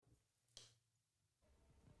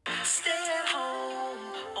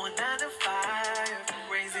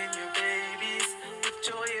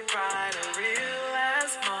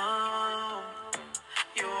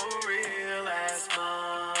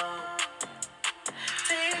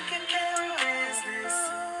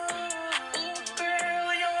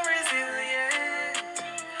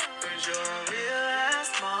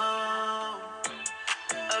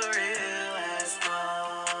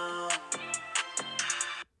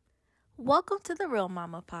Welcome to the Real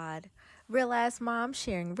Mama Pod. Real ass mom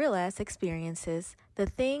sharing real ass experiences, the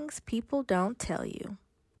things people don't tell you.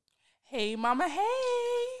 Hey, mama, hey.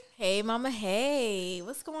 Hey, Mama, hey.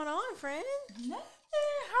 What's going on, friend? Nothing.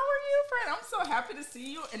 How are you, friend? I'm so happy to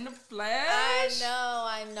see you in the flesh.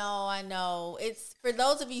 I know. It's for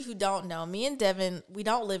those of you who don't know, me and Devin, we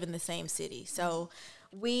don't live in the same city. So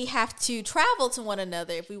we have to travel to one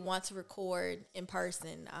another if we want to record in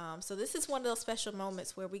person. So this is one of those special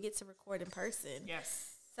moments where we get to record in person. Yes.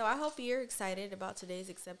 So I hope you're excited about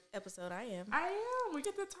today's episode. I am. I am. We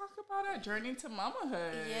get to talk about our journey to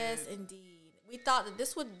mamahood. Yes, indeed. We thought that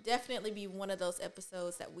this would definitely be one of those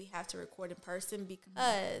episodes that we have to record in person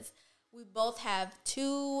because we both have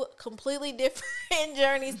two completely different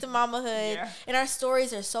journeys to mamahood. Yeah. And our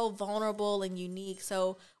stories are so vulnerable and unique.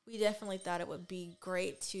 So we definitely thought it would be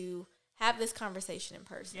great to have this conversation in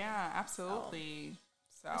person. Yeah, absolutely.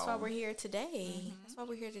 So That's why we're here today. So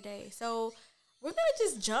we're going to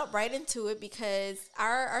just jump right into it because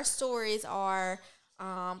our stories are,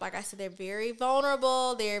 like I said, they're very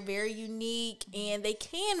vulnerable. They're very unique and they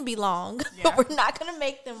can be long, but we're not going to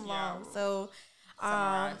make them long. So,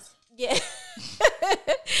 yeah.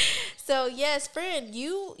 So yes, friend,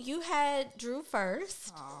 you had Drew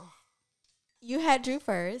first. Oh. You had Drew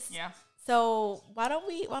first. Yeah. So why don't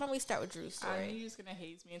we start with Drew's I story? knew you was going to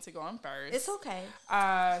haze me into going first. It's okay.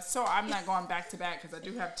 So I'm not going back to back because I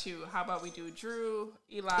do have two. How about we do Drew,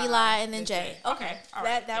 Eli, and then Jay. Okay. All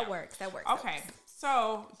right. That works. Okay.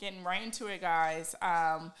 So getting right into it, guys.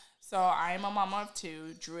 So I am a mama of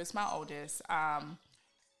two. Drew is my oldest.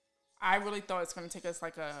 I really thought it's going to take us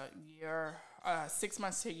like a year, 6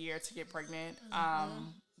 months to a year to get pregnant.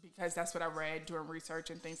 Because that's what I read doing research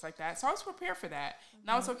and things like that. So I was prepared for that. And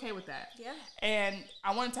I was okay with that. Yeah. And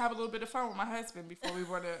I wanted to have a little bit of fun with my husband before we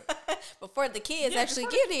were to... Before the kids actually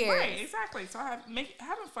get here. Right, exactly. So having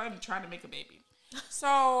fun trying to make a baby.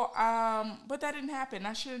 So, but that didn't happen.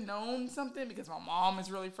 I should have known something because my mom is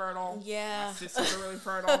really fertile. Yeah. My sisters are really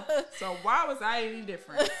fertile. So why was I any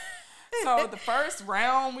different? So the first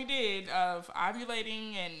round we did of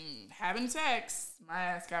ovulating and having sex, my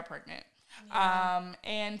ass got pregnant. Yeah.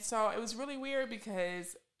 And so it was really weird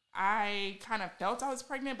because I kind of felt I was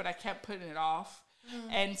pregnant, but I kept putting it off.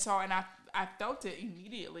 And so, I felt it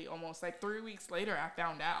immediately, almost like 3 weeks later, I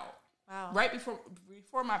found out. Wow. Right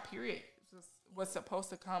before my period was supposed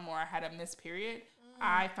to come or I had a missed period,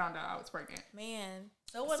 I found out I was pregnant. Man.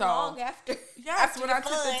 So it wasn't long after. Yes, after when I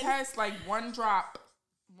took the test, like one drop.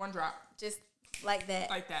 Just like that.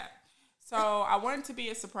 Like that. So I wanted to be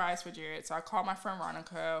a surprise for Jared. So I called my friend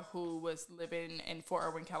Ronica, who was living in Fort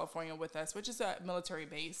Irwin, California with us, which is a military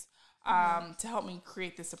base, to help me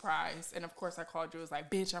create the surprise. And of course I called Drew, was like,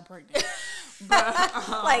 bitch, I'm pregnant. But,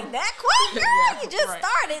 like that quick, girl? You just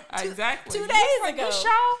started exactly. 2 days ago.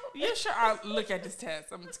 You sure? I'll look at this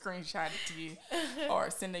test. I'm going to screenshot it to you or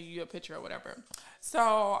send you a picture or whatever.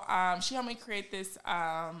 So she helped me create this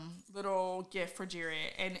little gift for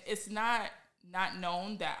Jared. And it's not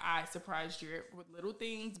known that I surprised Jared with little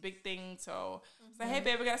things, big things. So I was like, hey,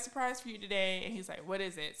 babe, I got a surprise for you today. And he's like, what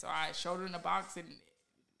is it? So I showed him the box and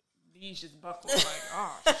knees just buckled. Like,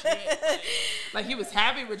 oh, shit. Like he was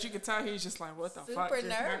happy, but you could tell he was just like, what the fuck just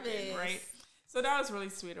happened, right? So that was really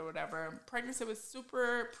sweet or whatever. Pregnancy was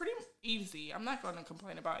pretty easy. I'm not going to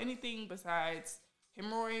complain about anything besides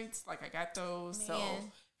hemorrhoids. Like I got those. Man. So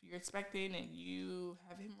if you're expecting and you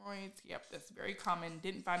have hemorrhoids, yep, that's very common.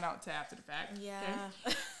 Didn't find out till after the fact. Yeah.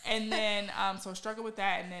 Okay? And then, so struggle with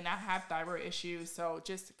that. And then I have thyroid issues. So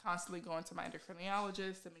just constantly going to my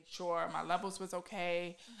endocrinologist to make sure my levels was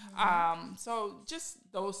okay. So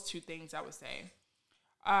just those two things I would say.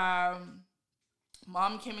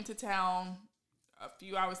 Mom came into town. A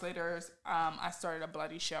few hours later, I started a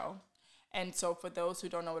bloody show. And so for those who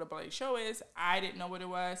don't know what a bloody show is, I didn't know what it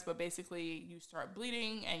was, but basically you start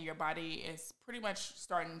bleeding and your body is pretty much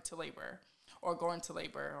starting to labor or going to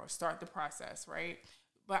labor or start the process, right?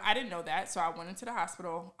 But I didn't know that, so I went into the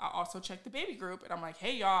hospital. I also checked the baby group, and I'm like,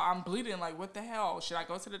 hey, y'all, I'm bleeding. Like, what the hell? Should I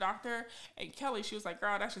go to the doctor? And Kelly, she was like,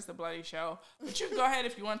 girl, that's just a bloody show. But you can go ahead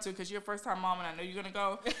if you want to because you're a first-time mom, and I know you're going to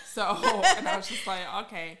go. So, and I was just like,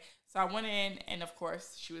 okay. So I went in, and of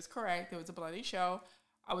course, she was correct. It was a bloody show.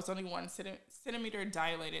 I was only 1 centimeter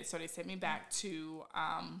dilated, so they sent me back to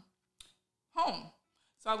home.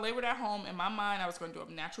 So I labored at home. In my mind, I was going to do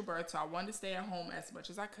a natural birth, so I wanted to stay at home as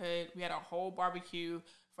much as I could. We had a whole barbecue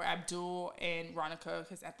for Abdul and Ronica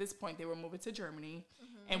because at this point, they were moving to Germany.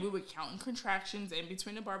 And we were counting contractions in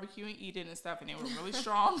between the barbecue and eating and stuff, and they were really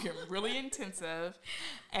strong and really intensive.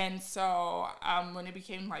 And so when it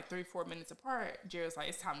became like 3-4 minutes apart, Jerry was like,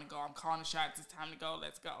 it's time to go. I'm calling the shots. It's time to go.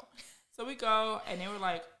 Let's go. So we go, and they were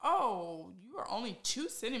like, oh, you are only 2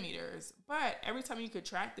 centimeters, but every time you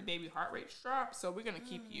contract, the baby heart rate drops, so we're going to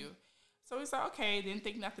keep you. So we said, okay, didn't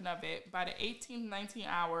think nothing of it. By the 18th, 19th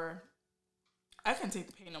hour, I couldn't take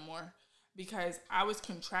the pain no more because I was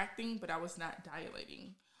contracting, but I was not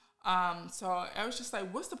dilating. So I was just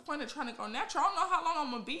like, what's the point of trying to go natural? I don't know how long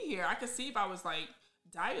I'm going to be here. I could see if I was like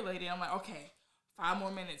dilated. I'm like, okay, 5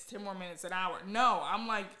 more minutes, 10 more minutes, an hour. No, I'm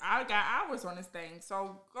like, I got hours on this thing.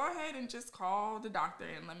 So go ahead and just call the doctor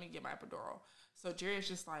and let me get my epidural. So Jerry's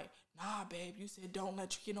just like, nah, babe, you said don't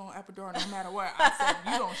let you get on epidural no matter what. I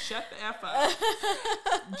said, you don't shut the F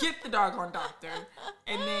up. Get the doggone doctor.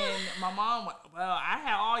 And then my mom went, well, I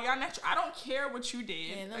had all y'all natural. I don't care what you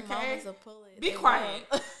did, Yeah, okay? Pulley. Be quiet.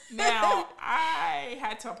 Now, I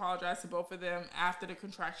had to apologize to both of them after the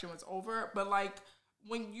contraction was over. But, like,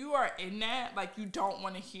 when you are in that, like, you don't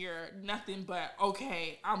want to hear nothing but,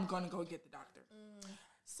 okay, I'm going to go get the doctor.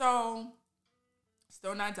 So,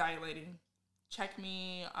 still not dilating. Check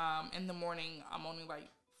me in the morning. I'm only like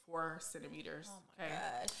 4 centimeters. Oh my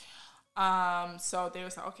gosh. So they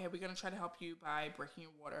was like, okay, we're gonna try to help you by breaking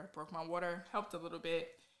your water. Broke my water, helped a little bit.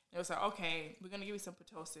 It was like, okay, we're gonna give you some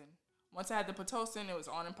Pitocin. Once I had the Pitocin, it was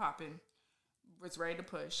on and popping. Was ready to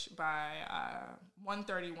push by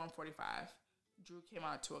 1:30, 1:45. Drew came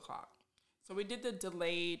out at 2:00. So we did the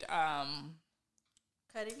delayed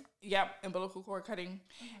cutting. Yep, umbilical cord cutting,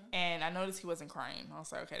 and I noticed he wasn't crying. I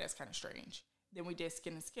was like, okay, that's kind of strange. Then we did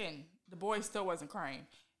skin to skin. The boy still wasn't crying.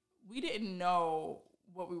 We didn't know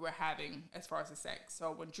what we were having as far as the sex.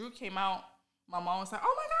 So when Drew came out, my mom was like,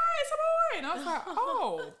 oh my God, it's a boy. And I was like,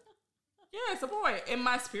 oh, yeah, it's a boy. In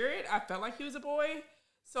my spirit, I felt like he was a boy.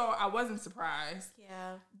 So I wasn't surprised.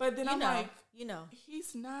 Yeah. But then I'm like, know,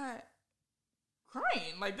 he's not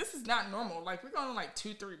crying. Like, this is not normal. Like, we're going like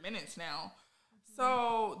 2-3 minutes now.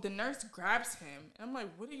 So the nurse grabs him, and I'm like,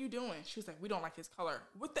 what are you doing? She was like, we don't like his color.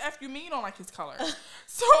 What the F you mean you don't like his color?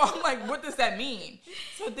 So I'm like, what does that mean?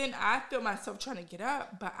 So then I feel myself trying to get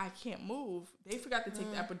up, but I can't move. They forgot to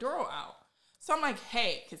take the epidural out. So I'm like,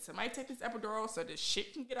 hey, can somebody take this epidural so this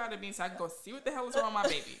shit can get out of me so I can go see what the hell is wrong with my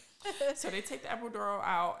baby? So they take the epidural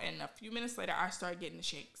out, and a few minutes later, I start getting the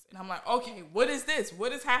shakes. And I'm like, okay, what is this?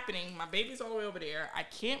 What is happening? My baby's all the way over there. I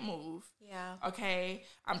can't move. Yeah. Okay.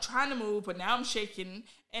 I'm trying to move, but now I'm shaking,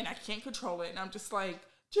 and I can't control it. And I'm just like,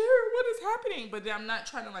 Jared, what is happening? But then I'm not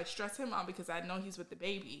trying to, like, stress him out because I know he's with the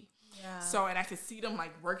baby. Yeah. So, and I could see them,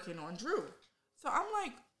 like, working on Drew. So I'm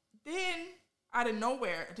like, then out of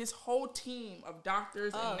nowhere, this whole team of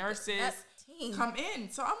doctors and nurses come in.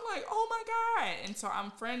 So I'm like, oh my God. And so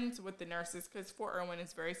I'm friends with the nurses because Fort Irwin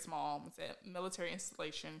is very small. It's a military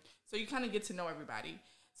installation. So you kind of get to know everybody.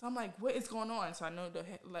 So I'm like, what is going on? So I know the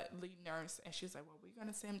lead nurse, and she's like, well, we're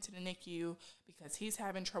going to send him to the NICU because he's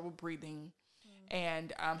having trouble breathing,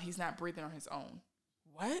 and he's not breathing on his own.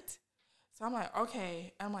 What? So I'm like,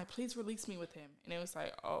 okay. I'm like, please release me with him. And it was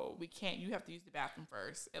like, oh, we can't. You have to use the bathroom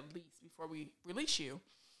first, at least, before we release you.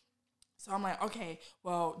 So I'm like, okay,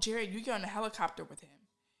 well, Jared, you get on the helicopter with him.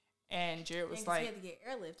 And Jared was like, he had to get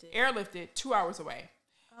airlifted. Airlifted 2 hours away.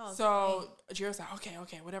 Oh, so Jared was like,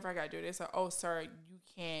 okay, whatever I got to do. They said, oh, sir, you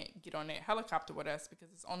can't get on that helicopter with us because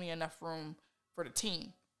there's only enough room for the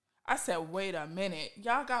team. I said, wait a minute.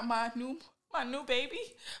 Y'all got my new baby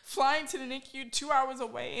flying to the NICU 2 hours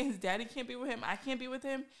away, and his daddy can't be with him. I can't be with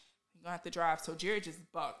him. You're going to have to drive. So Jared just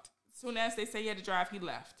bucked. As soon as they say he had to drive, he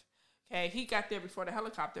left. Okay, he got there before the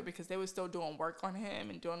helicopter because they were still doing work on him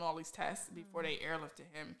and doing all these tests before they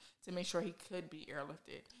airlifted him to make sure he could be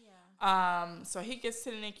airlifted. Yeah. So he gets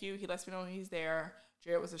to the NICU. He lets me know he's there.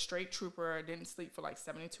 Jared was a straight trooper. Didn't sleep for like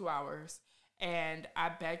 72 hours. And I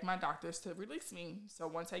begged my doctors to release me. So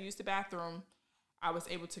once I used the bathroom, I was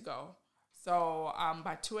able to go. So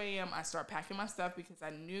by 2 a.m., I started packing my stuff because I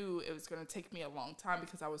knew it was going to take me a long time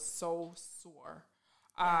because I was so sore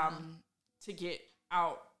to get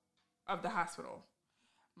out of the hospital.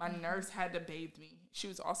 My nurse had to bathe me. She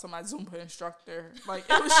was also my Zumba instructor. Like,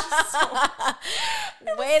 it was just so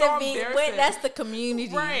Wait, that's the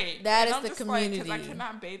community. Right. That and is the community. Because I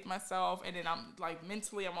cannot bathe myself. And then I'm like,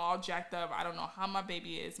 mentally, I'm all jacked up. I don't know how my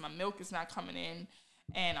baby is. My milk is not coming in.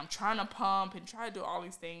 And I'm trying to pump and try to do all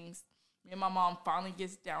these things. Me and my mom finally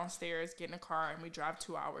gets downstairs, get in a car, and we drive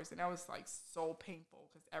 2 hours. And that was like so painful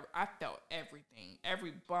because I felt everything.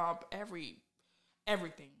 Every bump, everything.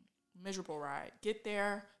 Miserable ride. Get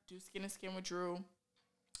there, do skin to skin with Drew,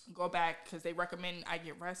 go back because they recommend I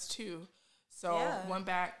get rest too. So went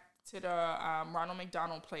back to the Ronald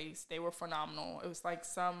McDonald place. They were phenomenal. It was like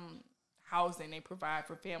some housing they provide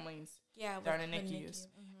for families that are in the NICUs.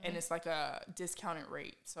 And it's like a discounted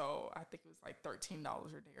rate. So I think it was like $13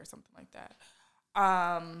 a day or something like that.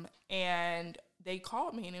 And they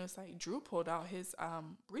called me and it was like, Drew pulled out his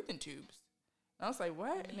breathing tubes. And I was like,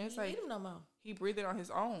 what? And it was like, no more. He breathed on his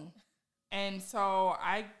own. And so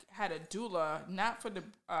I had a doula, not for the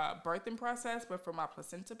birthing process, but for my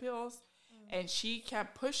placenta pills. And she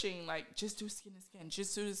kept pushing, like, just do skin to skin,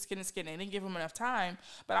 just do skin to skin. They didn't give him enough time.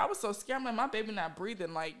 But I was so scared. I'm like, my baby not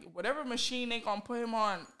breathing. Like, whatever machine they going to put him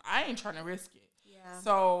on, I ain't trying to risk it. Yeah.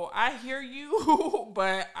 So I hear you,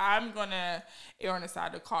 but I'm going to err on the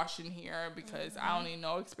side of caution here because I don't need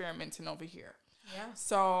no experimenting over here. Yeah.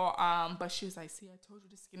 So, but she was like, see, I told you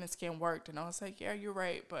the skin to skin worked. And I was like, yeah, you're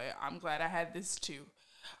right. But I'm glad I had this too.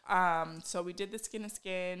 So we did the skin to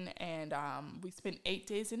skin and we spent 8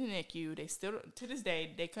 days in the NICU. They still, to this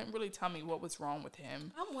day, they couldn't really tell me what was wrong with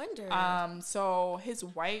him. I'm wondering. So his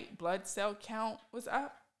white blood cell count was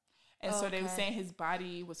up. And so they were saying his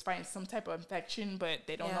body was fighting some type of infection, but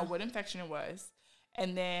they don't know what infection it was.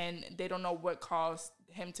 And then they don't know what caused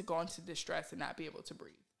him to go into distress and not be able to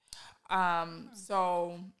breathe.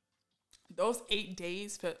 So those 8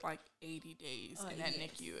 days felt like 80 days in that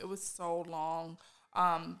NICU. It was so long.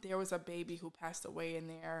 There was a baby who passed away in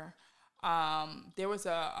there. There was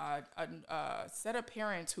a set of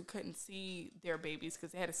parents who couldn't see their babies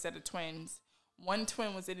because they had a set of twins. One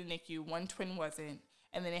twin was in the NICU, one twin wasn't.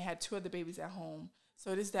 And then they had 2 other babies at home.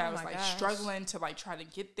 So this dad was like struggling to like try to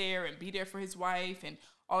get there and be there for his wife and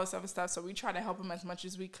all this other stuff. So we tried to help him as much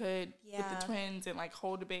as we could with the twins and like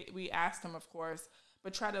hold the baby. We asked him, of course,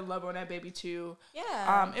 but try to love on that baby too.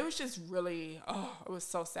 Yeah. It was just really, it was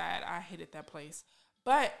so sad. I hated that place.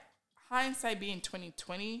 But hindsight being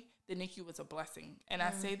 2020, the NICU was a blessing. And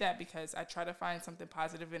I say that because I try to find something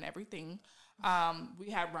positive in everything. We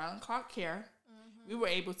had round clock care. We were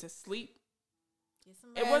able to sleep.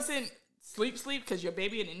 It wasn't sleep because your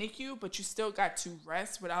baby in the NICU, but you still got to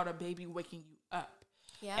rest without a baby waking you up.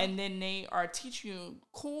 Yeah. And then they are teaching you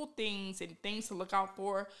cool things and things to look out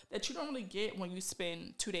for that you don't really get when you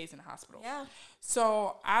spend 2 days in the hospital. Yeah.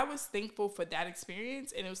 So I was thankful for that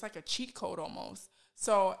experience, and it was like a cheat code almost.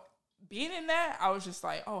 So being in that, I was just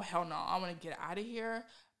like, oh, hell no, I want to get out of here.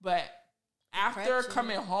 But after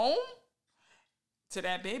coming home, to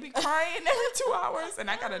that baby crying every 2 hours, and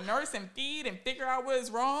I got to nurse and feed and figure out what is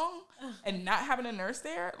wrong, and not having a nurse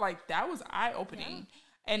there, like, that was eye-opening.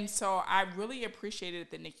 Yeah. And so I really appreciated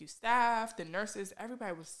the NICU staff, the nurses,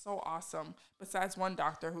 everybody was so awesome, besides one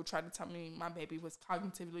doctor who tried to tell me my baby was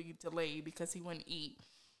cognitively delayed because he wouldn't eat.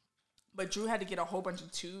 But Drew had to get a whole bunch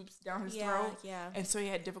of tubes down his throat. Yeah. And so he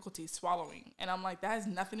had difficulty swallowing. And I'm like, that has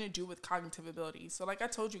nothing to do with cognitive ability. So like I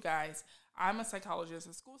told you guys, I'm a psychologist,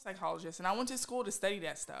 a school psychologist, and I went to school to study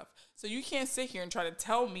that stuff. So you can't sit here and try to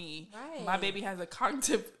tell me my baby has a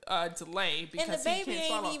cognitive delay because he can't swallow. And the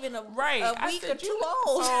baby ain't even a week or 2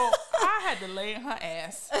 old. So I had to lay in her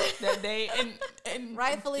ass that day. And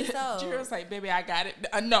rightfully so. Drew was like, baby, I got it.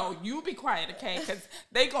 No, you be quiet, okay? Because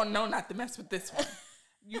they going to know not to mess with this one.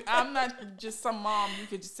 I'm not just some mom. You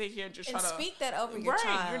could just sit here and just try to speak that over your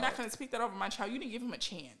child. You're not going to speak that over my child. You didn't give him a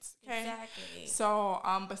chance. Okay? Exactly. So,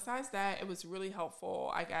 besides that, it was really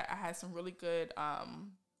helpful. I had some really good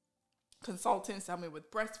consultants help me with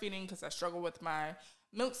breastfeeding because I struggle with my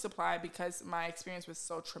milk supply because my experience was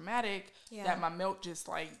so traumatic that my milk just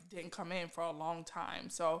like didn't come in for a long time.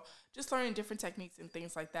 So just learning different techniques and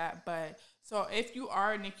things like that. But so if you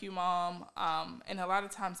are a NICU mom, and a lot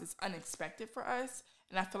of times it's unexpected for us.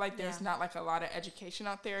 And I feel like there's not like a lot of education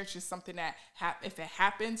out there. It's just something that if it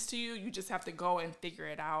happens to you, you just have to go and figure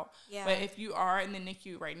it out. Yeah. But if you are in the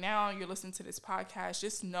NICU right now, you're listening to this podcast,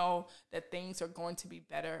 just know that things are going to be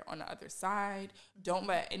better on the other side. Don't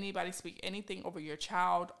let anybody speak anything over your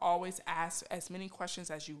child. Always ask as many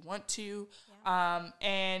questions as you want to. Yeah.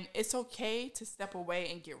 And it's okay to step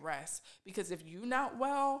away and get rest because if you're not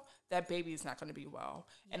well, that baby is not going to be well.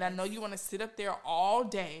 Yes. And I know you want to sit up there all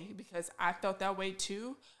day because I felt that way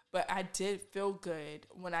too, but I did feel good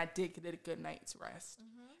when I did get a good night's rest.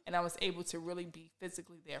 Mm-hmm. And I was able to really be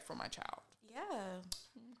physically there for my child. Yeah.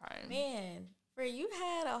 Okay. Man, for you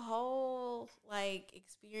had a whole like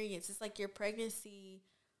experience. It's like your pregnancy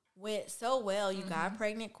went so well. You got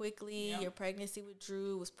pregnant quickly. Yep. Your pregnancy with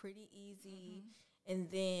Drew was pretty easy. Mm-hmm.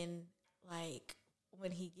 And then like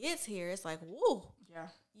when he gets here, it's like, whoa. Yeah.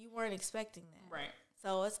 You weren't expecting that. Right.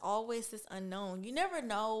 So it's always this unknown. You never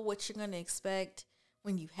know what you're going to expect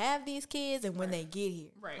when you have these kids and when they get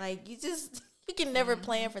here. Right. Like you can never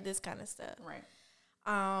plan for this kind of stuff. Right.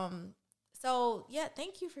 So yeah,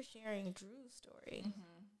 thank you for sharing Drew's story.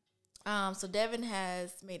 Mm-hmm. So Devin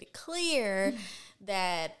has made it clear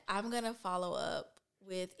that I'm going to follow up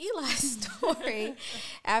with Eli's story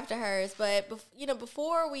after hers. But,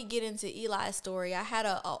 before we get into Eli's story, I had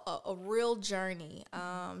a real journey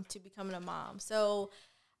to becoming a mom. So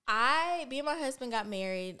me and my husband got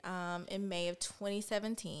married in May of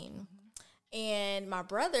 2017. And my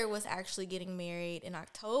brother was actually getting married in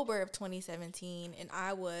October of 2017. And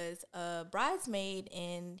I was a bridesmaid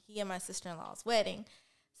in he and my sister-in-law's wedding.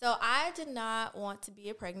 So I did not want to be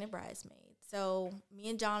a pregnant bridesmaid. So me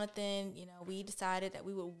and Jonathan, we decided that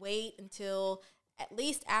we would wait until at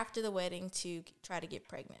least after the wedding to try to get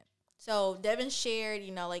pregnant. So Devin shared,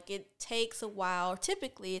 it takes a while.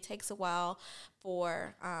 Typically, it takes a while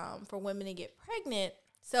for women to get pregnant.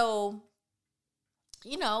 So,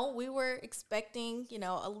 we were expecting,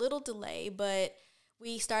 a little delay, but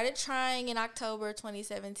we started trying in October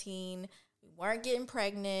 2017. We weren't getting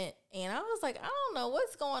pregnant, and I was like, I don't know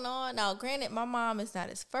what's going on. Now, granted, my mom is not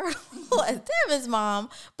as fertile as Devin's mom,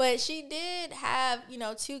 but she did have,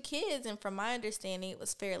 2 kids, and from my understanding, it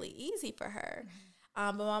was fairly easy for her.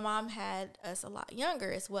 But my mom had us a lot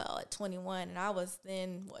younger as well at 21, and I was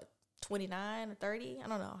then, 29 or 30? I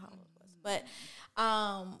don't know how old it was. But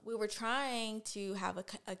we were trying to have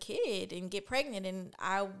a kid and get pregnant, and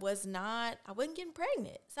I wasn't getting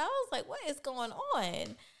pregnant. So I was like, what is going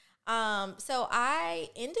on? So I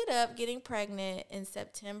ended up getting pregnant in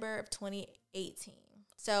September of 2018.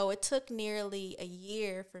 So it took nearly a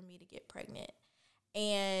year for me to get pregnant,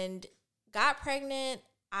 and got pregnant.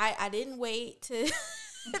 I didn't wait to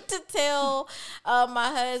to tell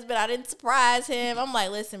my husband. I didn't surprise him. I'm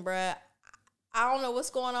like, listen, bruh, I don't know what's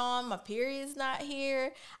going on. My period's not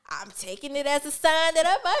here. I'm taking it as a sign that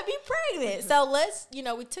I might be pregnant.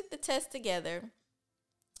 So we took the test together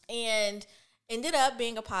and ended up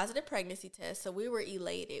being a positive pregnancy test. So we were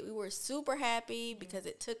elated. We were super happy because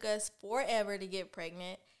it took us forever to get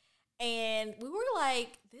pregnant. And we were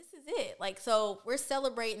like, this is it. So we're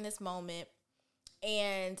celebrating this moment.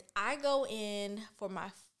 And I go in for my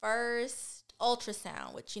first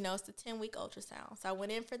ultrasound, which, it's the 10-week ultrasound. So I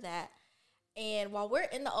went in for that. And while we're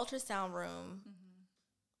in the ultrasound room,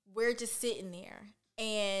 we're just sitting there.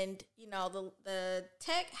 And, the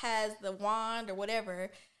tech has the wand or whatever.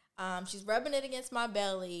 She's rubbing it against my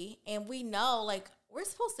belly. And we know, we're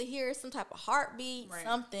supposed to hear some type of heartbeat, right,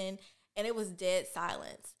 something. And it was dead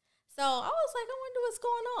silence. So I was like, I wonder what's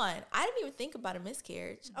going on. I didn't even think about a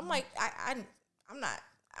miscarriage. I'm like,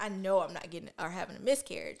 I know I'm not getting or having a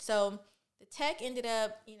miscarriage. So the tech ended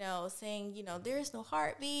up, saying, there is no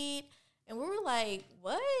heartbeat. And we were like,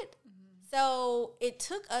 what? So it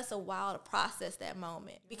took us a while to process that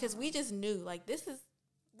moment because we just knew,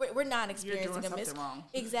 we're not experiencing a miscarriage. Wrong.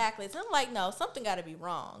 Exactly. So I'm like, no, something got to be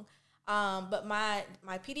wrong. But my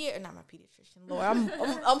pediatrician, Lord,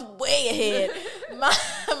 I'm way ahead.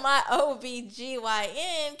 My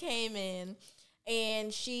OBGYN came in.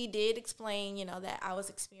 And she did explain, that I was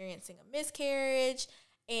experiencing a miscarriage.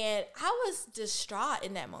 And I was distraught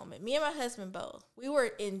in that moment. Me and my husband both. We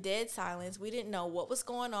were in dead silence. We didn't know what was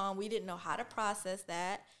going on. We didn't know how to process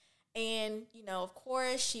that. And, of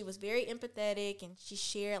course, she was very empathetic. And she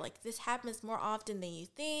shared, this happens more often than you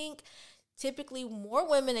think. Typically, more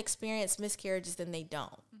women experience miscarriages than they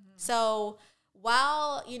don't. Mm-hmm. So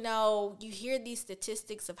while, you hear these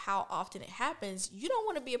statistics of how often it happens, you don't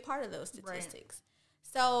want to be a part of those statistics.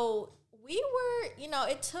 Right. So we were,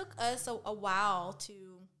 it took us a while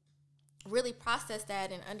to really process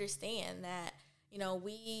that and understand that,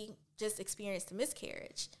 we just experienced a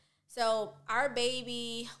miscarriage. So our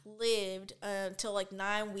baby lived until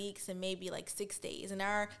 9 weeks and maybe 6 days. And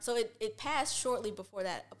so it passed shortly before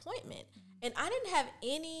that appointment. Mm-hmm. And I didn't have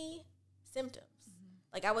any symptoms.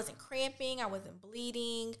 I wasn't cramping. I wasn't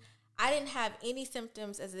bleeding. I didn't have any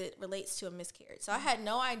symptoms as it relates to a miscarriage. So I had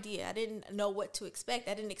no idea. I didn't know what to expect.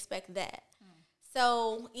 I didn't expect that.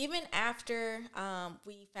 So even after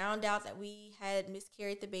we found out that we had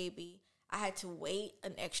miscarried the baby, I had to wait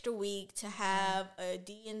an extra week to have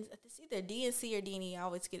it's either DNC or DNE. I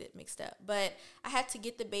always get it mixed up. But I had to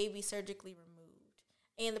get the baby surgically removed.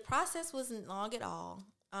 And the process wasn't long at all.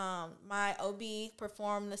 My OB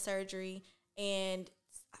performed the surgery, and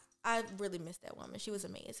I really missed that woman. She was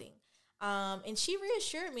amazing. And she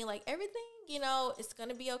reassured me, everything, it's going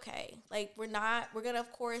to be okay. We're going to,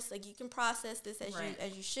 of course, you can process this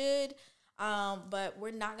as you should. But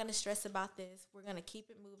we're not going to stress about this. We're going to keep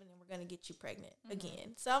it moving, and we're going to get you pregnant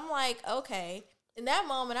again. So I'm like, okay. In that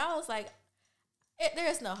moment, I was like,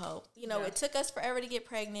 there's no hope. It took us forever to get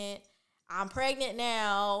pregnant. I'm pregnant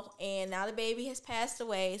now, and now the baby has passed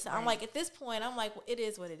away. So I'm like, at this point, I'm like, well, it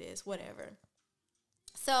is what it is, whatever.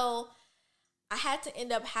 So I had to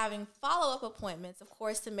end up having follow-up appointments, of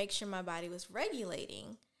course, to make sure my body was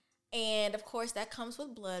regulating. And, of course, that comes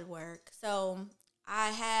with blood work. So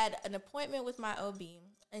I had an appointment with my OB,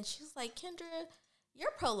 and she was like, Kendra, your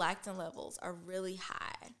prolactin levels are really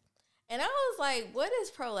high. And I was like, what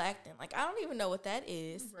is prolactin? Like, I don't even know what that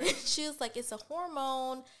is. Right. She was like, it's a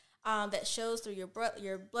hormone that shows through your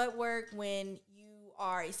blood work when you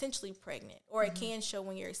are essentially pregnant, or it can show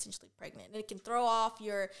when you're essentially pregnant. And it can throw off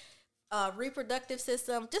your reproductive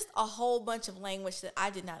system, just a whole bunch of language that I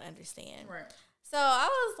did not understand. Right. So I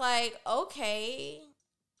was like, okay,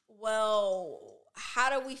 well,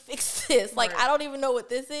 how do we fix this? Like, I don't even know what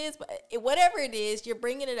this is, but whatever it is, you're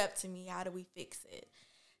bringing it up to me. How do we fix it?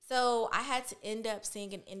 So I had to end up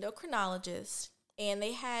seeing an endocrinologist, and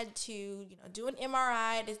they had to, do an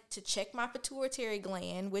MRI to check my pituitary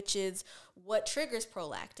gland, which is what triggers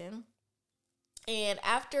prolactin. And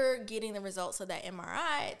after getting the results of that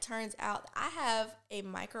MRI, it turns out I have a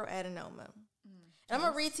microadenoma. And I'm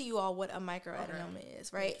going to read to you all what a microadenoma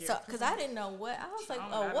is, right? So, because I didn't know what. I was like,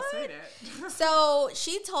 oh, what? So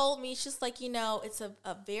she told me, she's like, it's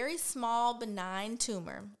a very small, benign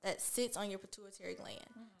tumor that sits on your pituitary gland.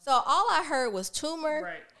 So all I heard was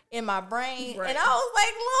tumor in my brain. And I was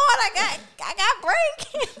like, Lord, I got brain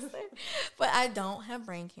cancer. But I don't have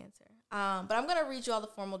brain cancer. But I'm going to read you all the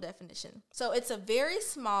formal definition. So it's a very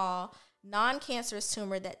small, non-cancerous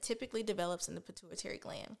tumor that typically develops in the pituitary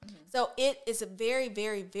gland. So it is a very,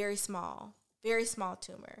 very, very small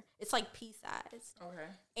tumor. It's like pea size. Okay.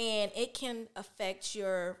 And it can affect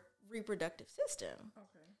your reproductive system. Okay.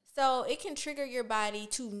 So it can trigger your body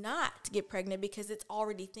to not get pregnant because it's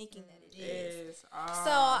already thinking that it is.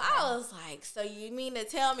 So I was like, so you mean to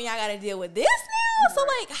tell me I got to deal with this now? So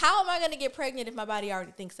like, how am I going to get pregnant if my body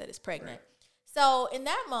already thinks that it's pregnant? So in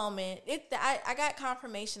that moment, I got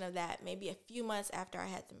confirmation of that maybe a few months after I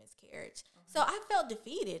had the miscarriage. So I felt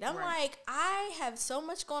defeated. I'm like, I have so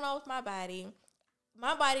much going on with my body.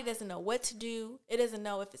 My body doesn't know what to do. It doesn't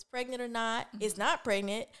know if it's pregnant or not. It's not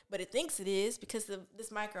pregnant, but it thinks it is because of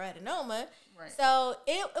this microadenoma. So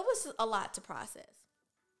it was a lot to process.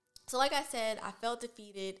 So like I said, I felt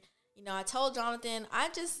defeated. I told Jonathan, I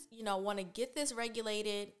just, want to get this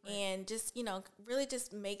regulated and just, really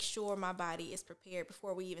just make sure my body is prepared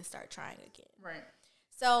before we even start trying again. Right.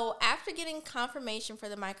 So after getting confirmation for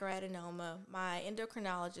the microadenoma, my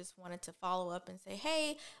endocrinologist wanted to follow up and say,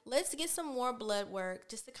 hey, let's get some more blood work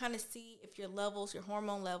just to kind of see if your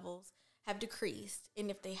hormone levels have decreased.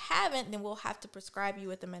 And if they haven't, then we'll have to prescribe you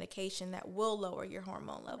with a medication that will lower your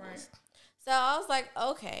hormone levels. Right. So I was like,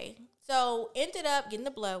 okay. So ended up getting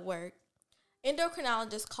the blood work.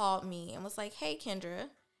 Endocrinologist called me and was like, hey, Kendra,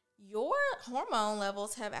 your hormone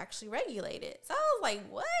levels have actually regulated. So I was like,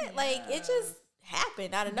 what? Yeah. Like, it just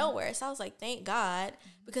happened out of nowhere. So I was like, thank God.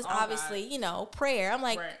 Because obviously, prayer. I'm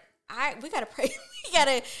like, we got to pray.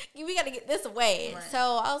 we got to get this away. Right. So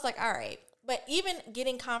I was like, all right. But even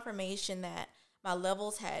getting confirmation that my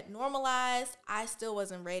levels had normalized, I still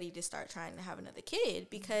wasn't ready to start trying to have another kid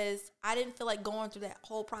because I didn't feel like going through that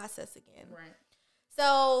whole process again. Right.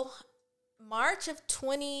 So March of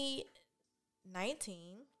 2019,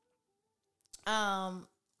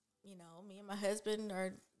 me and my husband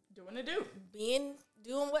are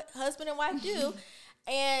doing what husband and wife do,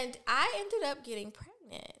 and I ended up getting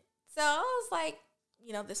pregnant. So I was like,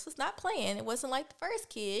 this was not planned. It wasn't like the first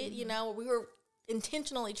kid. We were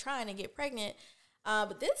intentionally trying to get pregnant,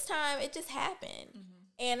 but this time it just happened.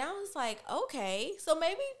 And I was like, okay, so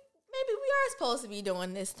maybe we are supposed to be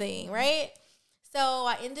doing this thing, right? So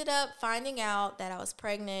I ended up finding out that I was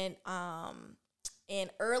pregnant in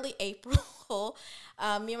early April.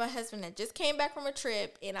 Me and my husband had just came back from a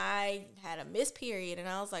trip, and I had a missed period, and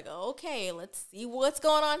I was like, okay, let's see what's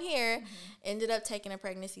going on here. Ended up taking a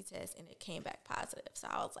pregnancy test, and it came back positive. So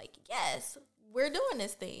I was like, yes, we're doing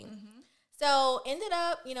this thing. So ended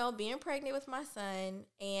up, being pregnant with my son,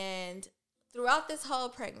 and throughout this whole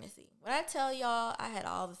pregnancy, when I tell y'all, I had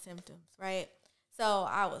all the symptoms, right? So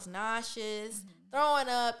I was nauseous, throwing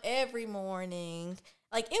up every morning.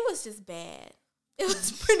 Like, it was just bad. It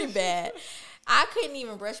was pretty bad. I couldn't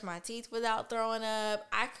even brush my teeth without throwing up.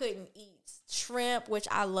 I couldn't eat shrimp, which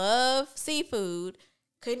I love seafood.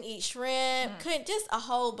 Couldn't eat shrimp. Couldn't, just a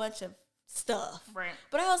whole bunch of stuff. Right.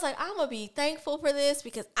 But I was like, I'm going to be thankful for this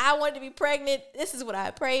because I wanted to be pregnant. This is what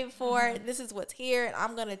I prayed for. This is what's here, and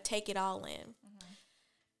I'm going to take it all in.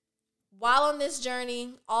 While on this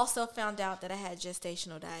journey, also found out that I had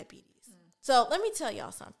gestational diabetes. So let me tell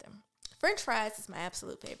y'all something. French fries is my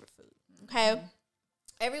absolute favorite food. Okay?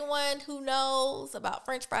 Everyone who knows about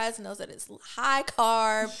French fries knows that it's high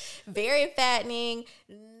carb, very fattening,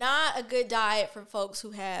 not a good diet for folks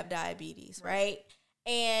who have diabetes, right?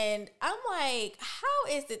 And I'm like,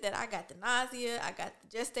 how is it that I got the nausea? I got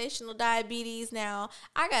the gestational diabetes now.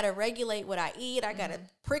 I got to regulate what I eat. I got to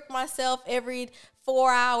prick myself every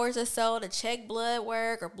 4 hours or so to check blood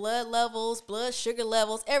work or blood levels, blood sugar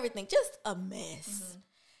levels, everything. Just a mess.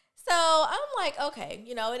 So I'm like, okay,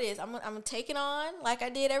 you know, it is. I'm going to take it on like I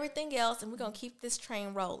did everything else, and we're going to keep this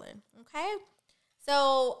train rolling, okay?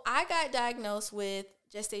 So I got diagnosed with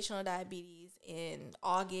gestational diabetes in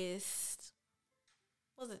August,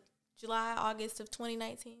 was it July, August of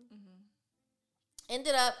 2019?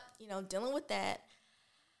 Ended up, you know, dealing with that.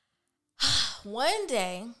 One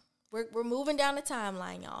day, we're moving down the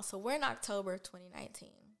timeline, y'all. So we're in October of 2019.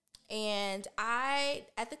 And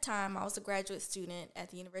at the time, I was a graduate student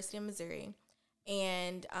at the University of Missouri.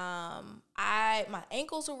 And my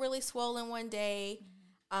ankles were really swollen one day.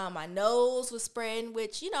 My nose was spreading,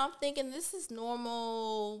 which, you know, I'm thinking this is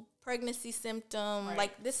normal pregnancy symptom. Right.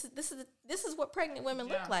 Like this is what pregnant women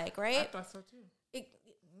look like, right? I thought so too.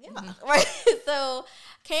 Right. So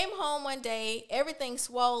came home one day, everything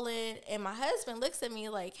swollen, and my husband looks at me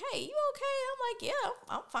like, "Hey, you okay?" I'm like, "Yeah,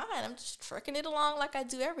 I'm fine. I'm just trucking it along like I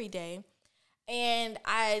do every day." And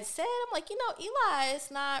I said, I'm like, you know, Eli is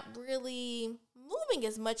not really moving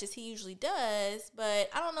as much as he usually does, but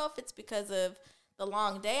I don't know if it's because of the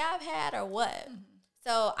long day I've had or what.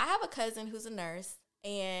 So I have a cousin who's a nurse,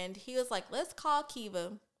 and he was like, let's call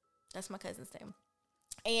Kiva. That's my cousin's name.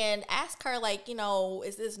 And ask her, like, you know,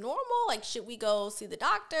 is this normal? Like, should we go see the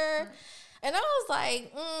doctor? Right. And I was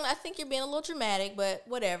like, I think you're being a little dramatic, but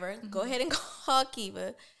whatever. Go ahead and call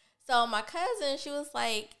Kiva. So my cousin, she was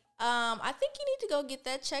like, I think you need to go get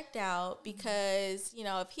that checked out because, you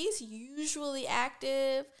know, if he's usually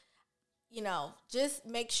active, you know, just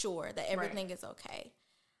make sure that everything is okay.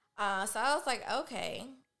 So I was like, okay.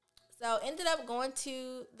 So ended up going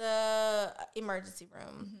to the emergency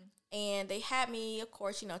room. And they had me, of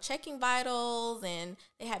course, you know, checking vitals, and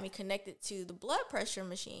they had me connected to the blood pressure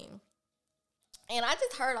machine. And I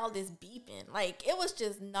just heard all this beeping. Like, it was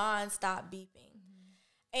just nonstop beeping.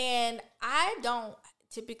 And I don't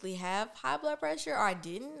typically have high blood pressure, or I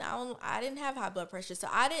didn't have high blood pressure. So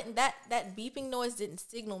that beeping noise didn't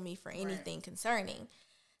signal me for anything concerning.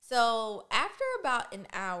 So after about an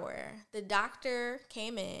hour, the doctor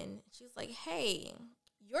came in. She was like, hey,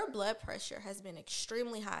 your blood pressure has been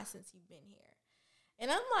extremely high since you've been here. And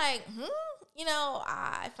I'm like, you know,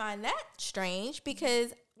 I find that strange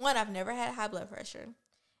because, one, I've never had high blood pressure.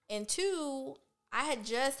 And two, I had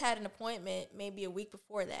just had an appointment maybe a week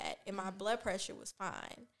before that, and my blood pressure was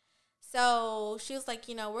fine. So she was like,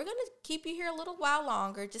 you know, we're going to keep you here a little while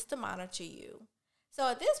longer just to monitor you. So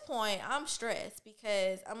at this point, I'm stressed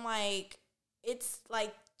because I'm like, it's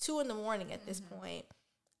like 2 a.m. at this point.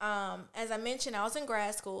 As I mentioned, I was in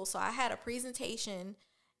grad school, so I had a presentation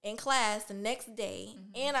in class the next day,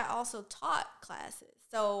 and I also taught classes.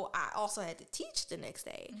 So I also had to teach the next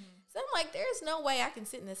day. So I'm like, there's no way I can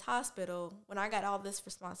sit in this hospital when I got all this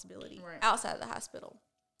responsibility outside of the hospital.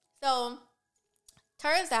 So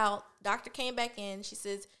turns out, doctor came back in. She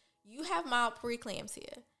says, you have mild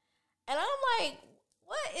preeclampsia. And I'm like,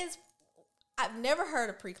 I've never heard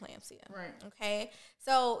of preeclampsia. Right. Okay.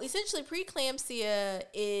 So essentially, preeclampsia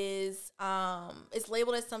is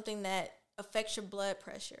labeled as something that affects your blood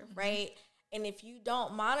pressure, right? And if you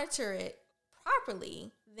don't monitor it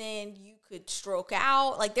properly, then you could stroke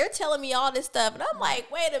out. Like, they're telling me all this stuff, and I'm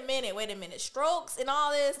like, wait a minute, strokes and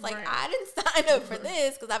all this. Like, I didn't sign up for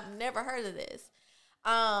this because I've never heard of this.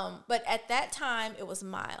 But at that time, it was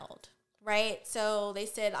mild. Right. So they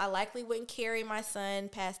said I likely wouldn't carry my son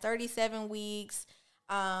past 37 weeks.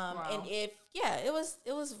 And it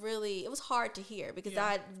was hard to hear because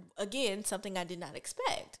something I did not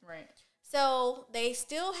expect. Right. So they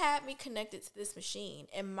still had me connected to this machine,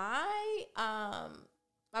 and my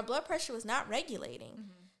blood pressure was not regulating.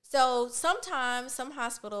 So sometimes some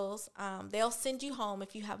hospitals, they'll send you home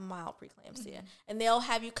if you have mild preeclampsia, and they'll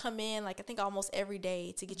have you come in, like, I think almost every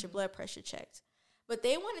day to get your blood pressure checked. But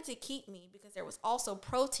they wanted to keep me because there was also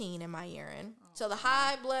protein in my urine. So the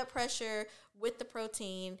high blood pressure with the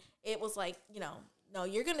protein, it was like, you know, no,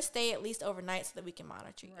 you're going to stay at least overnight so that we can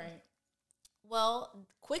monitor you. Right. Well,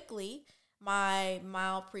 quickly, my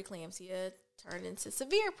mild preeclampsia turned into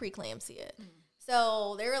severe preeclampsia.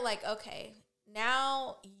 So they were like, okay,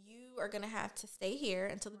 now you are going to have to stay here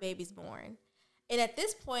until the baby's born. And at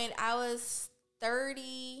this point, I was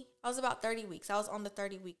about 30 weeks. I was on the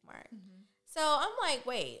 30-week mark. So I'm like,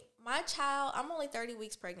 wait, my child, I'm only 30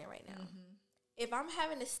 weeks pregnant right now. If I'm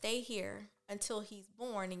having to stay here until he's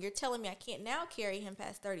born, and you're telling me I can't now carry him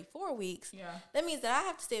past 34 weeks, that means that I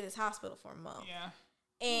have to stay in this hospital for a month. Yeah.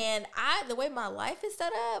 And the way my life is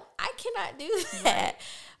set up, I cannot do that. Right.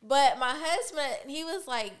 But my husband, he was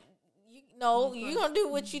like, you're going to do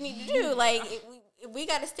what you need to do. Like, if we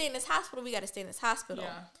got to stay in this hospital, we got to stay in this hospital.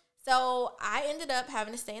 Yeah. So I ended up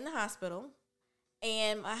having to stay in the hospital.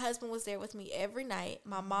 And my husband was there with me every night.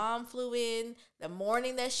 My mom flew in the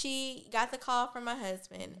morning that she got the call from my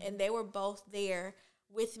husband. And they were both there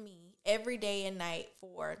with me every day and night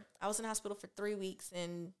I was in the hospital for 3 weeks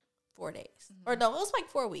and 4 days. Or no, it was like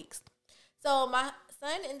 4 weeks. So my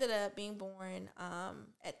son ended up being born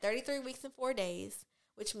at 33 weeks and 4 days,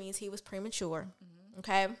 which means he was premature.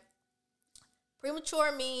 Okay?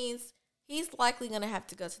 Premature means he's likely going to have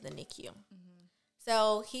to go to the NICU.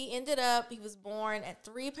 So he was born at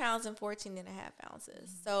 3 pounds and 14 and a half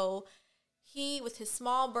ounces. So he, with his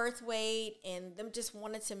small birth weight, and them just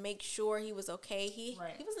wanted to make sure he was okay. He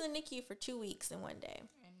was in the NICU for 2 weeks and 1 day.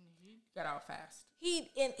 And he got out fast.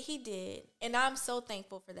 He did. And I'm so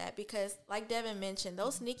thankful for that because, like Devin mentioned,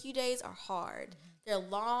 those NICU days are hard. They're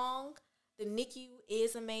long. The NICU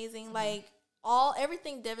is amazing. Like,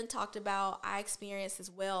 everything Devin talked about, I experienced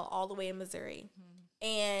as well all the way in Missouri.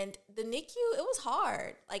 And the NICU, it was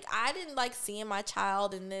hard. Like, I didn't like seeing my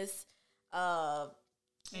child in this,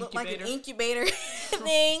 looked like an incubator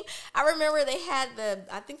thing. I remember they had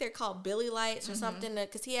I think they're called Billy lights or something,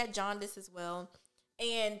 because he had jaundice as well.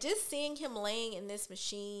 And just seeing him laying in this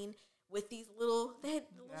machine with these little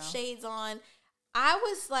shades on, I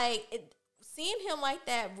was like, seeing him like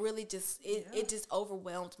that really just, it just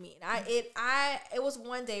overwhelmed me. And it was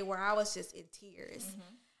one day where I was just in tears.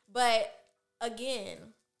 But again,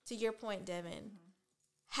 to your point, Devin,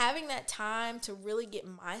 having that time to really get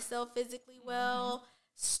myself physically well,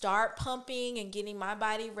 start pumping and getting my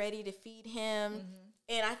body ready to feed him.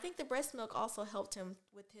 And I think the breast milk also helped him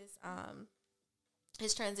with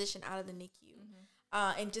his transition out of the NICU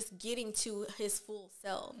and just getting to his full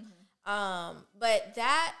self. But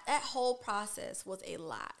that whole process was a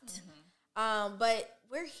lot. But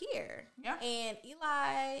we're here. Yeah. And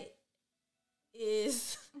Eli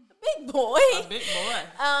is a big boy. A big boy.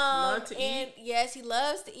 Love to eat. Yes, he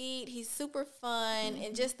loves to eat. He's super fun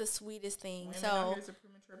and just the sweetest thing. Women out here's a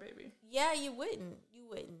premature baby. Yeah, you wouldn't.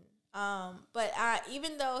 But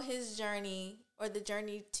even though his journey, or the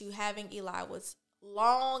journey to having Eli, was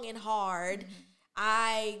long and hard,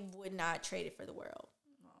 I would not trade it for the world.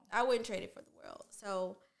 No. I wouldn't trade it for the world.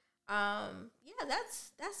 So, yeah,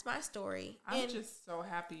 that's my story. I'm just so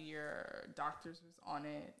happy your doctors was on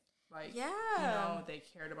it. Like, they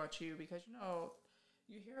cared about you because,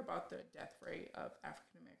 you hear about the death rate of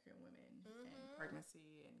African-American women and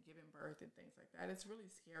pregnancy and giving birth and things like that. It's really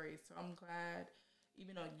scary. So I'm glad,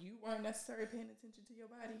 even though you weren't necessarily paying attention to your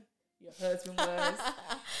body, your husband was,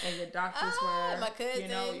 and your doctors were, my cousin.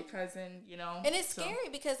 Your cousin, And it's scary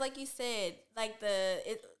because, like you said, like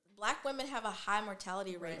Black women have a high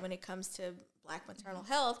mortality rate when it comes to Black maternal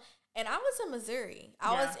health. And I was in Missouri.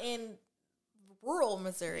 I was in rural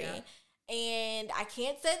Missouri. Yeah. And I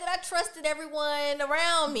can't say that I trusted everyone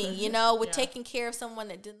around me, with taking care of someone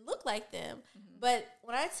that didn't look like them. But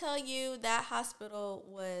when I tell you that hospital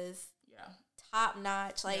was top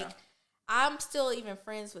notch, like I'm still even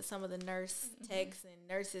friends with some of the nurse techs and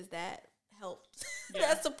nurses that helped,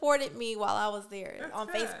 that supported me while I was there on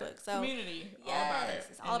Facebook. So community, all about it.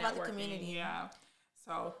 It's all about the community. Yeah.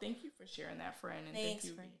 So thank you for sharing that, friend, and thank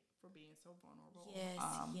you for being so vulnerable.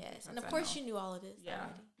 Yes. And of course you knew all of this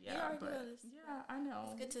already. Yeah, yeah, I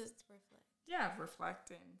know. It's good to reflect. Yeah, reflect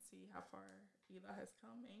and see how far Eli has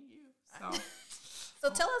come and you. So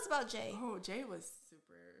tell us about Jay. Oh, Jay was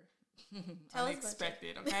super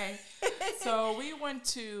unexpected, okay? So we went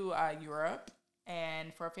to Europe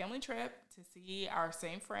and for a family trip to see our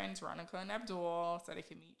same friends, Ronica and Abdul, so they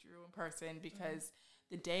could meet Drew in person because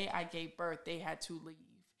the day I gave birth, they had to leave.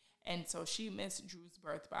 And so she missed Drew's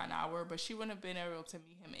birth by an hour, but she wouldn't have been able to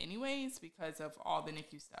meet him anyways because of all the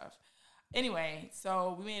NICU stuff. Anyway,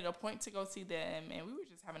 so we made a point to go see them, and we were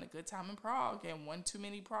just having a good time in Prague and one too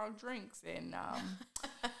many Prague drinks, and my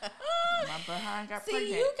behind got pregnant.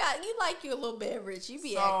 You like you a little beverage. You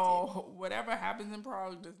be acting. So whatever happens in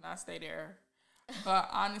Prague does not stay there. But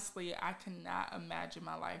honestly, I cannot imagine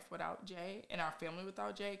my life without Jay and our family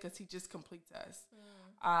without Jay because he just completes us.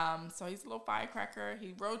 So he's a little firecracker.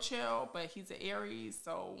 He real chill, but he's an Aries.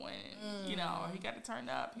 So when, he got to turn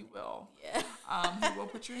up, he will. Yeah. He will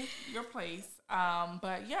put you in your place.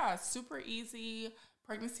 But yeah, super easy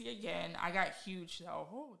pregnancy again. I got huge though.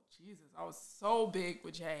 Oh, Jesus. I was so big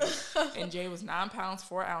with Jay. And Jay was 9 pounds,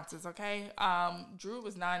 4 ounces. Okay. Drew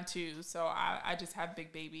was 9'2". So I just have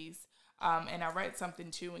big babies. And I read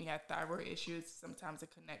something too, when you have thyroid issues, sometimes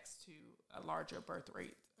it connects to a larger birth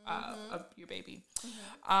rate of your baby.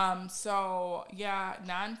 So yeah,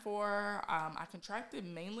 9'4". I contracted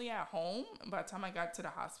mainly at home. By the time I got to the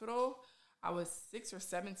hospital, I was 6 or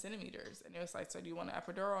 7 centimeters, and it was like, so do you want an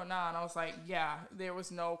epidural or not? And I was like, yeah. There was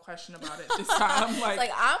no question about it this time. Like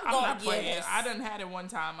I'm not playing. Yes. I done had it one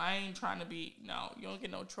time. I ain't trying to be. No, you don't get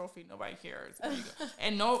no trophy. Nobody cares.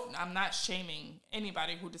 And no, I'm not shaming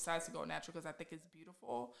anybody who decides to go natural because I think it's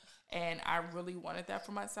beautiful, and I really wanted that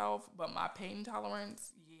for myself. But my pain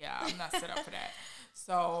tolerance, yeah, I'm not set up for that.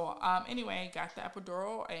 So anyway, got the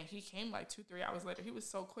epidural, and he came like 2-3 hours later. He was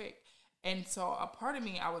so quick. And so a part of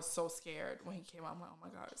me, I was so scared when he came out. I'm like, oh my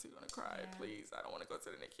God, is he going to cry? Yeah. Please, I don't want to go to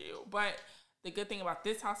the NICU. But the good thing about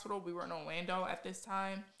this hospital, we were in Orlando at this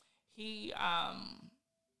time. There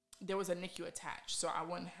was a NICU attached, so I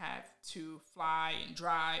wouldn't have to fly and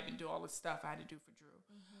drive and do all the stuff I had to do for Drew.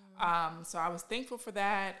 So I was thankful for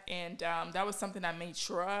that. And that was something I made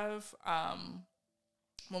sure of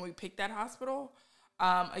when we picked that hospital.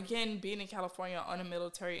 Again, being in California on a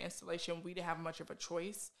military installation, we didn't have much of a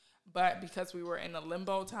choice. But because we were in a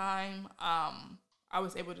limbo time, I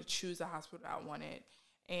was able to choose a hospital I wanted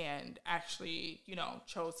and actually,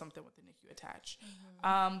 chose something with the NICU attached.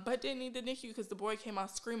 But didn't need the NICU because the boy came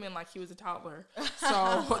out screaming like he was a toddler.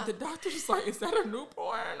 So the doctor was like, is that a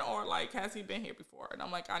newborn? Or like, has he been here before? And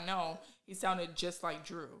I'm like, I know. He sounded just like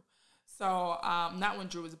Drew. So, not when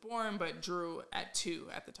Drew was born, but Drew at 2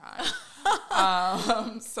 at the time.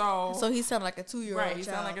 So he sounded like a 2-year-old. Right, he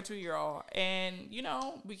sounded like a 2-year-old. And,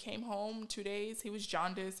 we came home 2 days. He was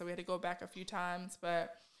jaundiced, so we had to go back a few times.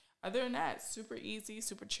 But other than that, super easy,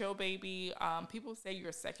 super chill baby. People say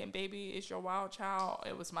your second baby is your wild child.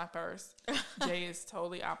 It was my first. Jay is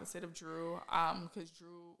totally opposite of Drew, because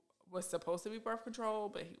Drew was supposed to be birth control,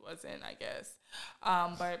 but he wasn't, I guess.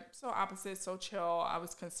 But so opposite, so chill. I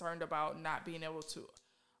was concerned about not being able to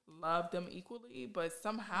love them equally, but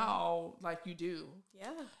somehow, like you do.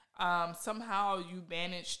 Yeah. Somehow you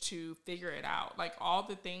manage to figure it out. Like all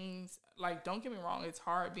the things, like don't get me wrong, it's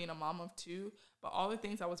hard being a mom of 2, but all the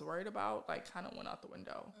things I was worried about, like kind of went out the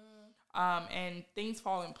window. And things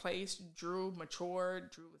fall in place. Drew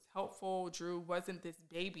matured. Drew was helpful. Drew wasn't this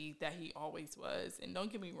baby that he always was. And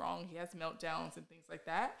don't get me wrong, he has meltdowns and things like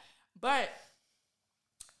that. But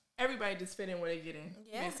everybody just fit in where they get in,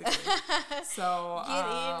 basically. So get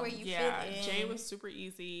in where you fit in. Jay was super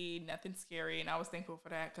easy, nothing scary, and I was thankful for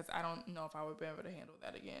that because I don't know if I would be able to handle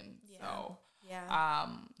that again. Yeah. So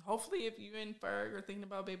hopefully if you and Ferg are thinking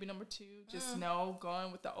about baby number 2, just know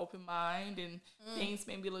going with the open mind and things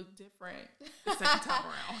maybe look different the second time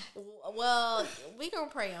around. Well, we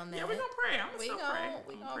gonna pray on that. Yeah, we gonna pray. I'm gonna still pray.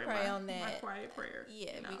 We gonna pray on that. My quiet prayer.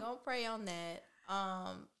 Yeah, we gonna pray on that.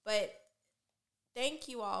 But thank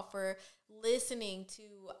you all for listening to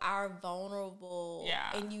our vulnerable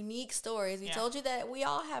and unique stories. We told you that we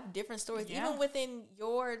all have different stories, even within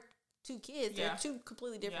your 2 kids. They're 2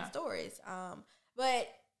 completely different stories. But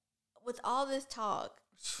with all this talk,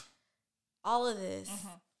 all of this,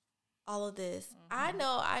 I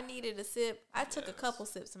know I needed a sip. I took a couple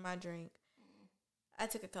sips of my drink.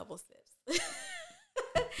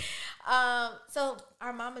 So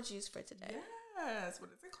our mama juice for today. Yes,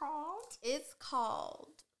 what is it called? It's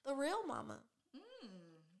called The Real Mama.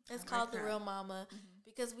 It's called The Real Mama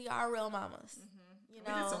because we are real mamas. We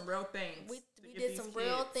did some real things. We did some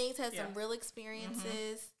real things, had some real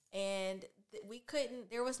experiences, and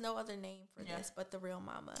there was no other name for this but The Real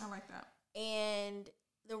Mama. I like that. And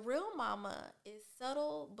The Real Mama is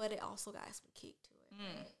subtle, but it also got some kick to it.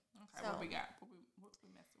 Okay, so, what we got? What we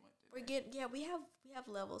messing with today? We have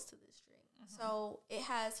levels to this drink. So it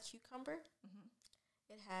has cucumber.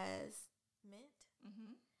 It has mint.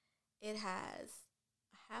 It has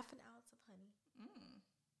a half an ounce of honey.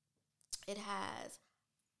 It has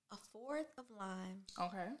a 1/4 of lime.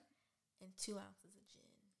 Okay. And 2 ounces of gin.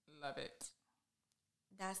 Love it.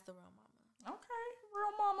 That's The Real Mama. Okay,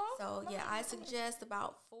 Real Mama. So I suggest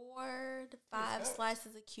about 4 to 5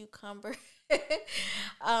 slices of cucumber,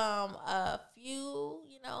 a few,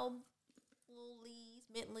 little leaves,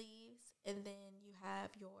 mint leaves, and then you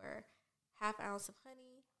have your 1/2 ounce of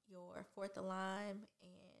honey, your 1/4 of lime,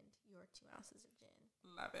 and your 2 ounces of gin.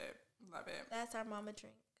 Love it. That's our mama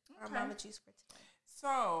drink. Our mama juice for today.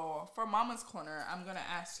 So for Mama's Corner, I'm gonna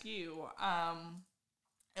ask you.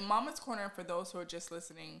 In Mama's Corner, for those who are just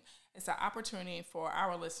listening, it's an opportunity for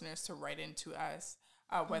our listeners to write into us,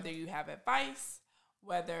 whether you have advice,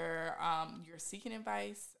 whether you're seeking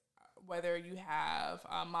advice, whether you have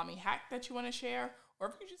a mommy hack that you want to share, or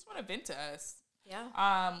if you just want to vent to us.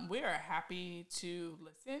 Yeah. We are happy to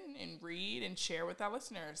listen and read and share with our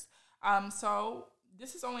listeners. So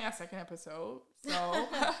this is only our second episode. So,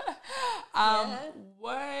 Yeah.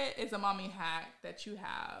 what is a mommy hack that you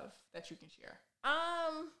have that you can share?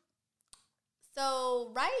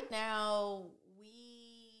 So right now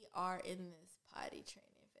we are in this potty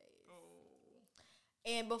training phase. Oh.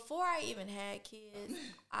 And before I even had kids,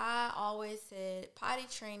 I always said potty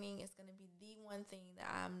training is going to be the one thing that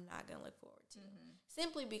I'm not going to look forward to.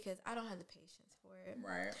 Simply because I don't have the patience for it.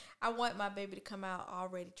 Right. I want my baby to come out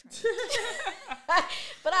already trained.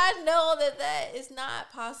 But I know that is not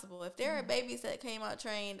possible. If there are babies that came out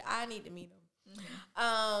trained, I need to meet them.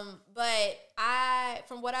 But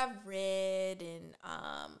from what I've read and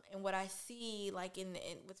what I see, like in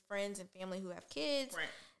with friends and family who have kids, Right.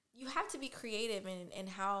 you have to be creative in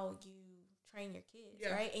how you train your kids,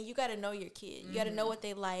 right? And you got to know your kid. You got to know what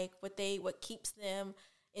they like, what keeps them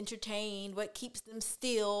entertained, what keeps them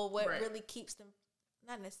still, what really keeps them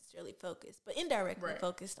not necessarily focused, but indirectly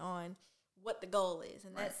focused on what the goal is,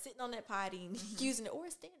 and that's sitting on that potty and using it or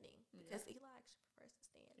standing because Eli actually prefers to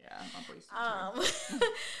stand. Yeah, my boy's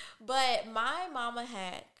But my mama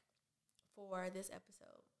hack for this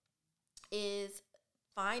episode is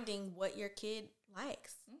finding what your kid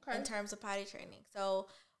likes in terms of potty training. So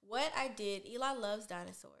what I did, Eli loves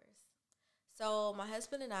dinosaurs. So my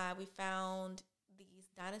husband and I, we found these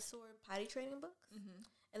dinosaur potty training books.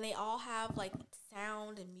 And they all have like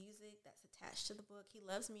sound and music that's attached to the book. He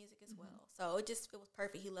loves music as well. So it was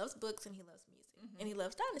perfect. He loves books and he loves music. And he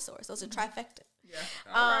loves dinosaurs. So it's a trifecta. Yeah.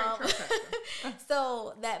 All right, trifecta.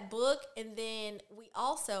 So that book, and then we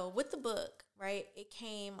also, with the book, right, it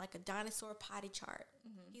came like a dinosaur potty chart.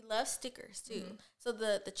 He loves stickers too. So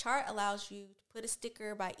the chart allows you to put a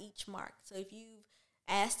sticker by each mark. So if you've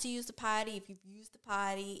asked to use the potty, if you've used the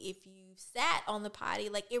potty, if you've sat on the potty,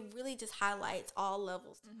 like it really just highlights all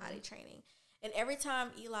levels to potty training. And every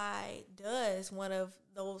time Eli does one of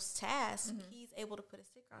those tasks, he's able to put a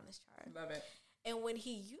sticker on this chart. Love it. And when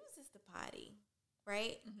he uses the potty,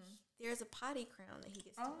 right, there's a potty crown that he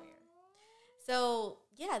gets to wear. So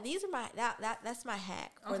yeah, these are that's my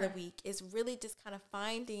hack for the week, is really just kind of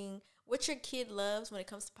finding what your kid loves when it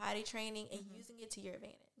comes to potty training and using it to your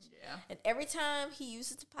advantage. Yeah. And every time he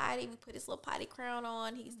uses the potty, we put his little potty crown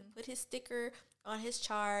on. He used to put his sticker on his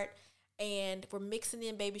chart. And we're mixing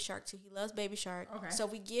in Baby Shark too. He loves Baby Shark. Okay. So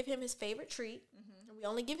we give him his favorite treat. And we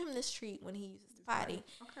only give him this treat when he uses the potty.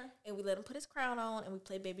 Okay. And we let him put his crown on and we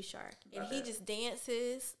play Baby Shark. And he just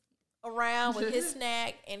dances around with his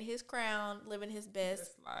snack and his crown, living his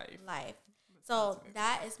best life. So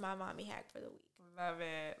that is my mommy hack for the week. Love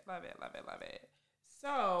it. Love it. Love it. Love it.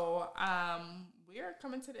 So, we are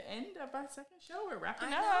coming to the end of our second show. We're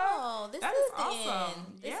wrapping up. I know. This is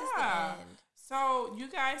awesome. This is the end. So, you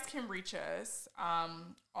guys can reach us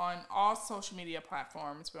on all social media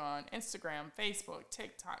platforms. We're on Instagram, Facebook,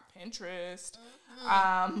 TikTok, Pinterest,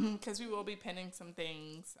 because we will be pinning some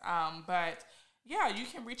things. But, yeah, you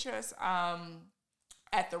can reach us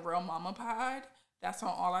at The Real Mama Pod. That's on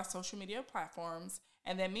all our social media platforms.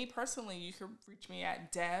 And then me personally, you can reach me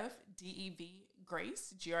at Dev, D-E-V,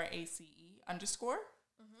 Grace, Grace _. Where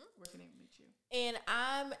can I reach you? And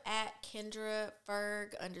I'm at Kendra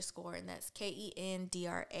Ferg _, and that's KendraFerg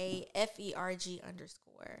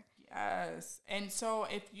 _. Yes. And so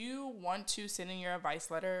if you want to send in your advice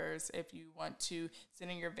letters, if you want to send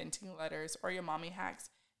in your venting letters or your mommy hacks,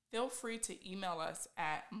 feel free to email us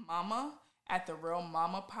at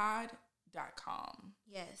mama@therealmamapod.com.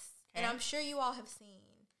 Yes. And I'm sure you all have seen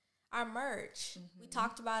our merch. We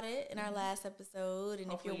talked about it in our last episode. And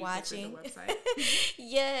hopefully if you're watching, the website.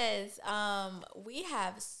 yes, we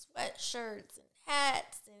have sweatshirts and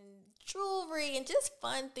hats and jewelry and just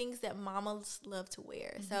fun things that mamas love to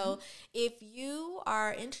wear. So if you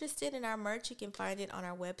are interested in our merch, you can find it on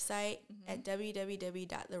our website at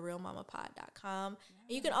www.therealmamapod.com.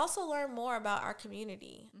 And you can also learn more about our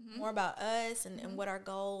community, more about us and what our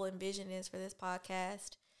goal and vision is for this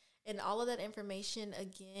podcast. And all of that information,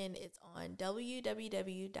 again, it's on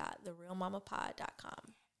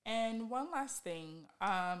www.therealmamapod.com. And one last thing,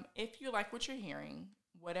 if you like what you're hearing,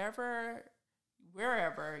 wherever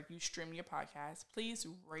you stream your podcast, please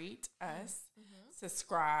rate us,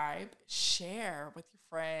 subscribe, share with your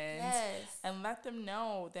friends, and let them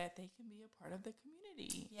know that they can be a part of the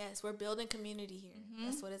community. Yes, we're building community here.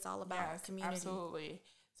 That's what it's all about, yes, community. Absolutely.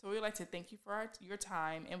 So we'd like to thank you for your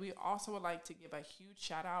time, and we also would like to give a huge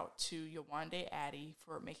shout out to Yawande Addy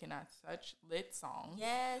for making us such lit song.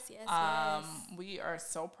 Yes. We are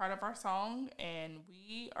so proud of our song, and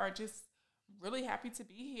we are just really happy to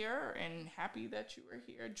be here and happy that you were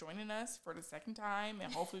here joining us for the second time,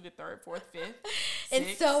 and hopefully the third, fourth, fifth, and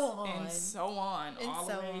sixth, so on, all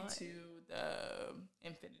the way to the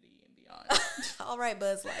infinity and beyond. on. All right,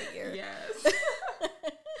 Buzz Lightyear. Yes.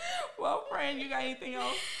 Well, friend, you got anything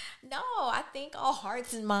else? No, I think all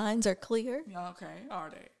hearts and minds are clear. Okay, all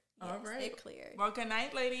right. Yes, All right. they're clear. Well, good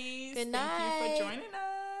night, ladies. Good Thank you night. for joining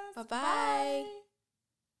us. Bye-bye.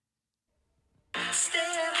 Bye. Stay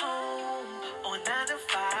at home on 9 to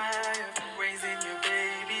 5.